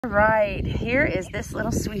Right, here is this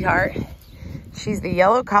little sweetheart. She's the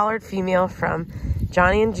yellow-collared female from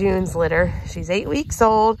Johnny and June's litter. She's 8 weeks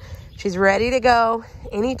old. She's ready to go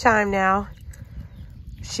anytime now.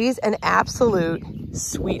 She's an absolute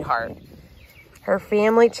sweetheart. Her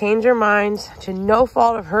family changed their minds to no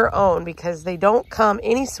fault of her own because they don't come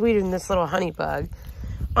any sweeter than this little honey bug.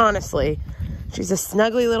 Honestly, she's a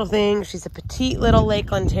snuggly little thing. She's a petite little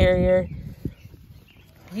Lakeland Terrier.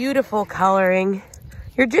 Beautiful coloring.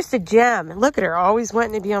 You're just a gem. Look at her, always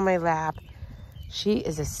wanting to be on my lap. She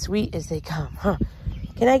is as sweet as they come, huh?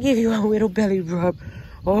 Can I give you a little belly rub?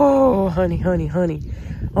 Oh, honey, honey, honey.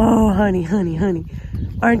 Oh, honey, honey, honey.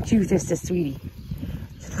 Aren't you just a sweetie?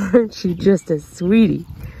 Aren't you just a sweetie?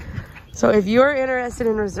 So if you're interested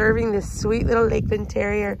in reserving this sweet little Lakeland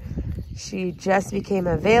Terrier, she just became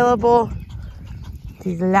available.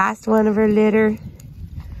 She's the last one of her litter.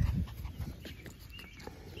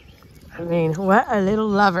 I mean, what a little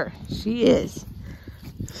lover she is.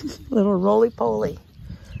 Little roly-poly.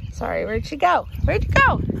 Sorry, where'd she go? Where'd you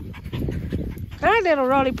go? Hi, little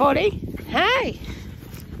roly-poly. Hi.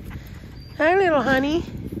 Hi, little honey.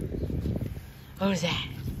 What was that?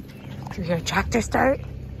 Did you hear a tractor start?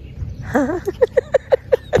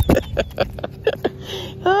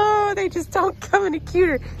 Oh, they just don't come any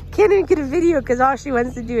cuter. Can't even get a video because all she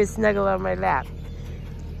wants to do is snuggle on my lap.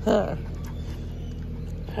 Huh.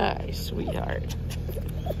 Hi, sweetheart.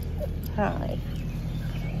 Hi.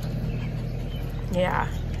 Yeah.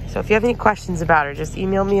 So if you have any questions about her, just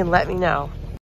email me and let me know.